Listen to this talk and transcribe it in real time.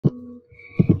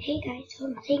Hey guys, so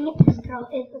I'm saying if this girl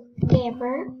is a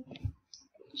scammer.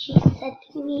 She said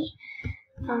to me,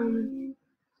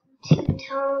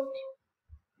 two-tone,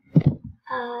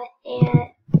 and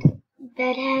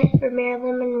bedhead for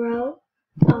Marilyn Monroe.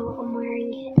 Oh, I'm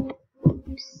wearing it.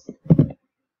 Oops.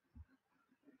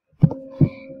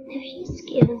 If she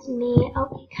scams me,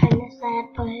 I'll be kinda sad,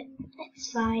 but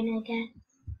it's fine, I guess.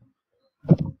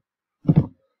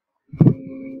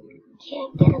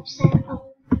 Can't get upset about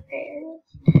prayers,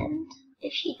 and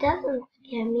if she doesn't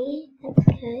scam me, that's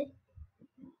good.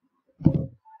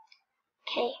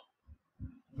 Okay.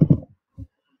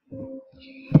 And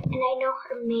I know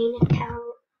her main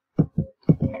account.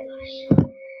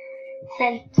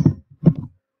 Sent.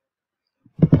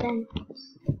 I'm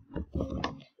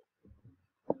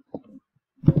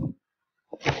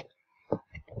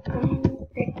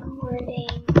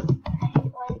recording. I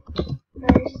went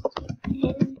first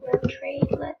in the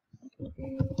trade. Let's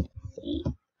see if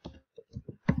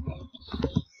she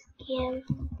scams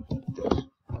me.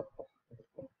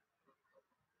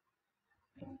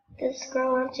 This girl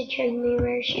wants to trade me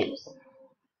rare shoes.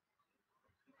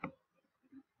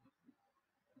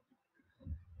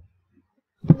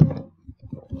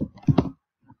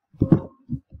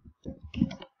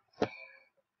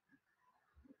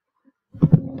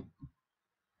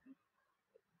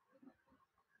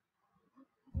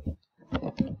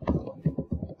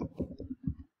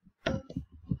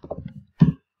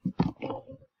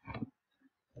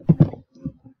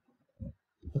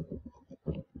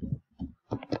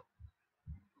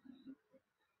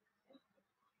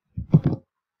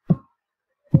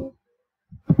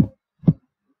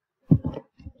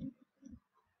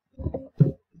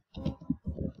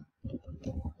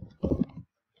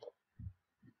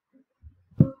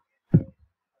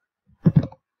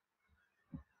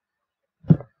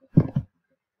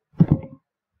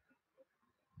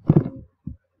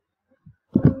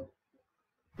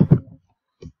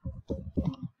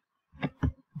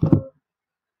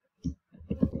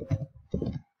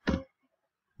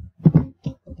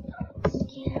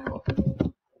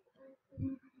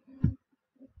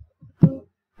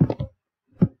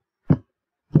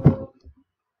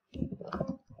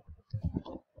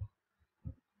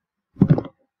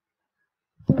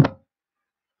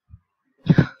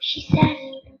 She said,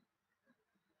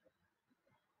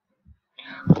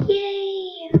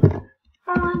 "Yay!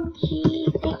 OMG,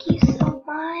 thank you so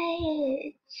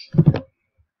much.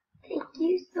 Thank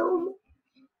you so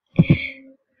much."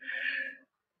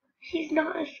 She's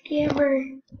not a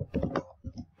scammer.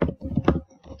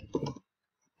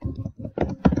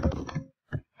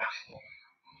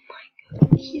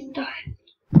 She's not.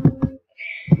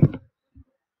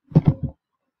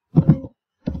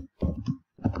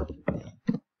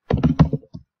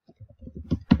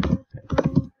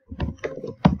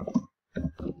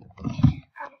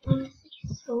 I'm honestly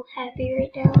so happy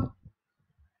right now.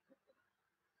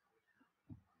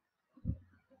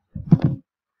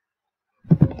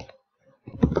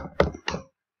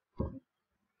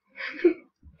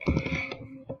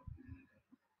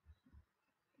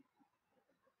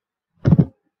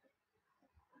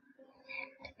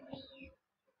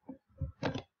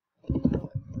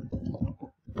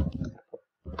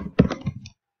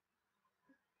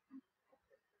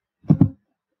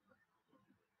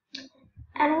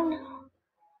 I don't know.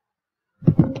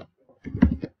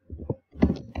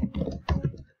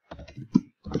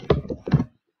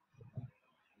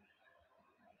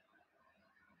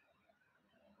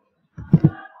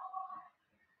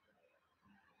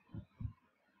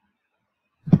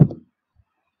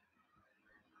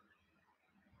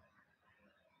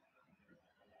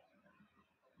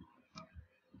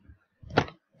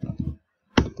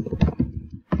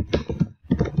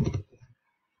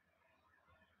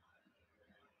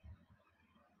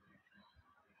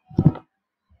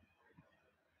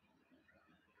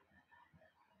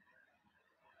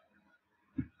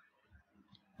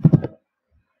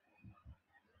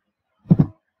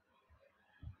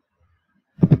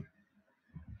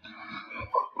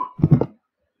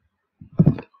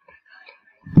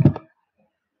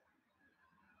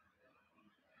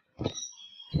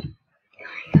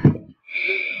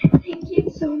 Thank you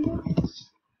so much.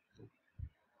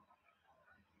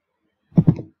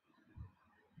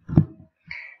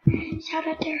 Shout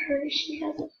out to her. She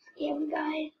doesn't scam,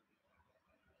 guys.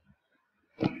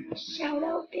 Shout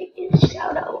out, biggest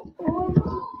shout out.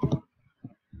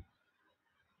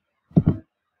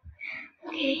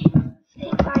 Okay,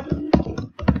 say bye to you.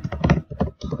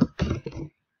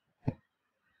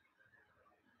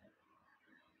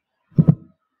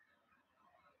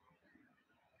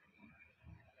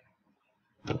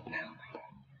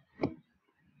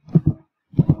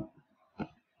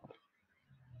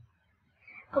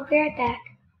 I'll be right back.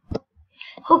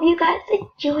 Hope you guys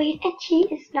enjoyed, and she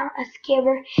is not a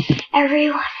scammer.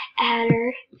 Everyone at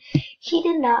her. She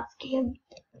did not scam.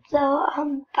 So,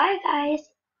 bye guys.